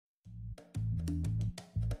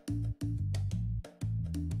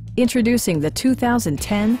Introducing the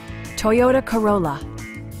 2010 Toyota Corolla.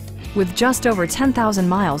 With just over 10,000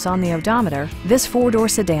 miles on the odometer, this four-door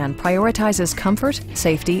sedan prioritizes comfort,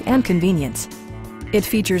 safety, and convenience. It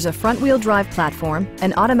features a front-wheel drive platform,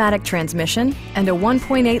 an automatic transmission, and a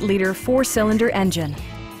 1.8-liter four-cylinder engine.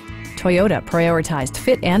 Toyota prioritized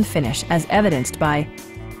fit and finish as evidenced by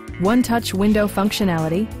one-touch window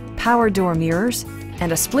functionality, power door mirrors,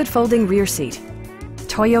 and a split-folding rear seat.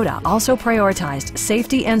 Toyota also prioritized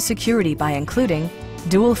safety and security by including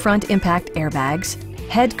dual front impact airbags,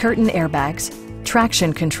 head curtain airbags,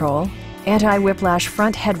 traction control, anti-whiplash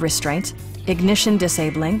front head restraints, ignition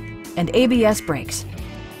disabling, and ABS brakes.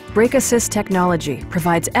 Brake Assist technology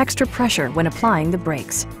provides extra pressure when applying the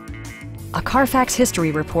brakes. A Carfax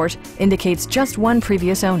history report indicates just one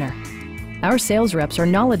previous owner. Our sales reps are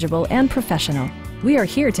knowledgeable and professional. We are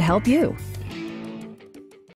here to help you.